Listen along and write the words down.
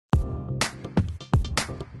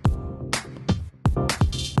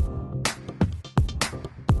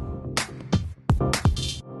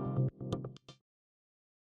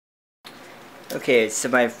Okay, so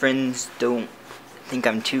my friends don't think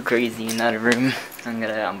I'm too crazy in that room. I'm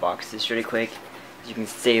gonna unbox this really quick. As you can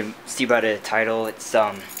see by the title, it's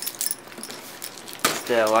the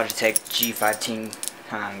Logitech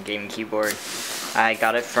g510 gaming keyboard. I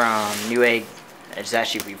got it from Newegg. It's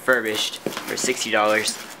actually refurbished for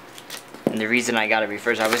 $60. And the reason I got it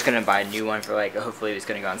refurbished, I was gonna buy a new one for like, hopefully it was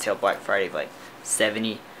gonna go on sale Black Friday for like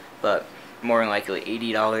 $70, but more than likely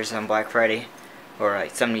 $80 on Black Friday, or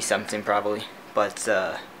like 70 something probably. But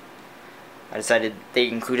I decided they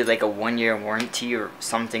included like a 1-year warranty or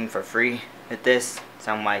something for free with this,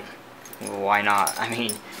 so I'm like, well, why not? I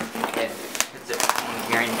mean, it's a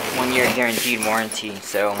 1-year guaranteed warranty,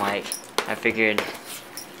 so I'm like, I figured,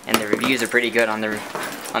 and the reviews are pretty good on the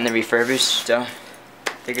refurbished, so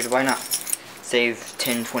figured why not save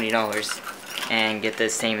 $10–20 and get the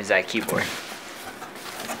same exact keyboard.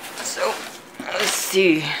 So let's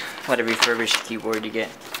see what a refurbished keyboard you get.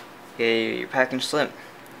 Okay, your package slip,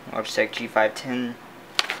 Logitech g510.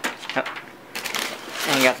 Oh.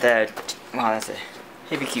 And you got that. Wow, that's a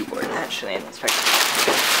heavy keyboard actually in this package.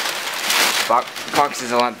 The box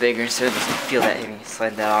is a lot bigger, so it doesn't feel that heavy.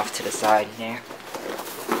 Slide that off to the side there.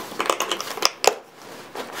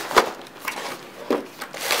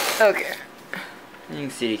 Okay, you can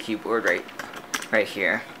see the keyboard right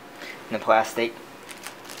here in the plastic.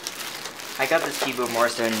 I got this keyboard more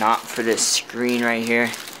so not for this screen right here.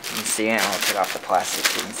 You can see it. I'll take off the plastic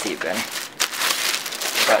so you can see it better.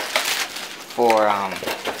 But for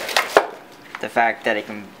the fact that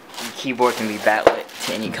the keyboard can be backlit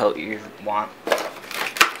to any color you want,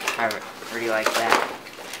 I really like that.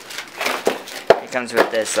 It comes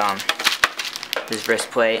with this this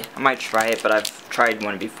wrist plate. I might try it, but I've tried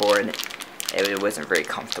one before and it wasn't very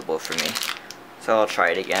comfortable for me. So I'll try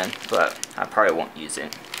it again, but I probably won't use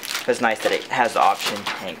it. But it's nice that it has the option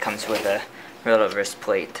and it comes with a little wrist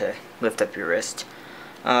plate to lift up your wrist.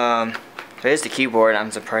 So here's the keyboard.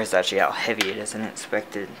 I'm surprised actually how heavy it is. I didn't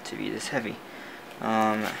expect it to be this heavy.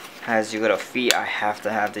 Has your little feet. I have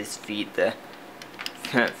to have these feet, the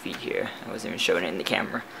feet here. I wasn't even showing it in the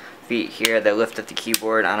camera. Feet here that lift up the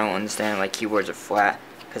keyboard. I don't understand like keyboards are flat,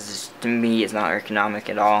 because to me it's not ergonomic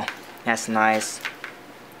at all. That's nice.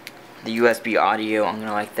 The USB audio, I'm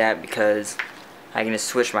gonna like that because I'm gonna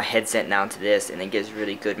switch my headset now to this, and it gives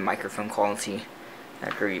really good microphone quality. I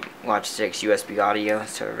agree, Logitech's USB audio,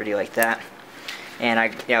 so I really like that. And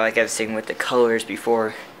like I was saying with the colors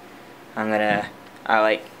before, I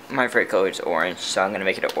like my favorite color is orange, so I'm gonna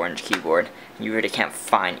make it an orange keyboard. You really can't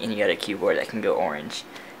find any other keyboard that can go orange,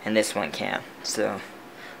 and this one can. So,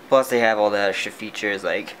 plus they have all the extra features,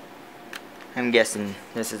 like I'm guessing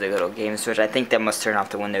this is a little game switch. I think that must turn off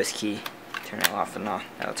the Windows key. Turn it off and on.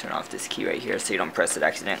 That'll turn off this key right here so you don't press it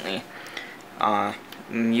accidentally.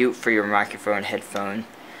 Mute for your microphone, headphone.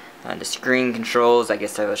 The screen controls, I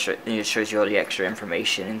guess it shows you all the extra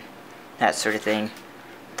information and that sort of thing.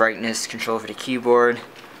 Brightness control for the keyboard.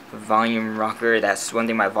 Volume rocker, that's one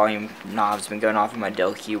thing, my volume knob's been going off of my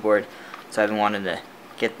Dell keyboard, so I've been wanting to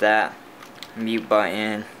get that. Mute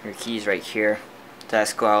button, your keys right here.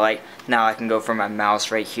 That's cool. I like, now I can go from my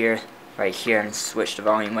mouse right here, and switch the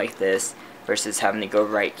volume like this, versus having to go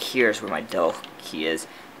right here is where my Dell key is.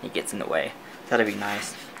 It gets in the way. That'll be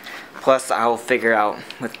nice. Plus, I'll figure out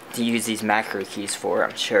what to use these macro keys for.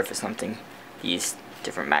 I'm sure for something, these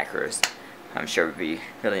different macros, I'm sure it would be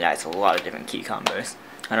really nice. A lot of different key combos.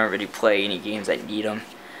 I don't really play any games that need them.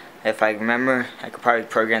 If I remember, I could probably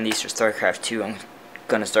program these for StarCraft 2. I'm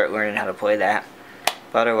gonna start learning how to play that.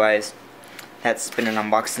 But otherwise, that's been an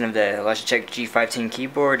unboxing of the Logitech g510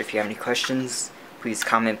 keyboard. If you have any questions, please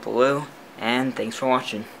comment below, and thanks for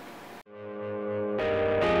watching.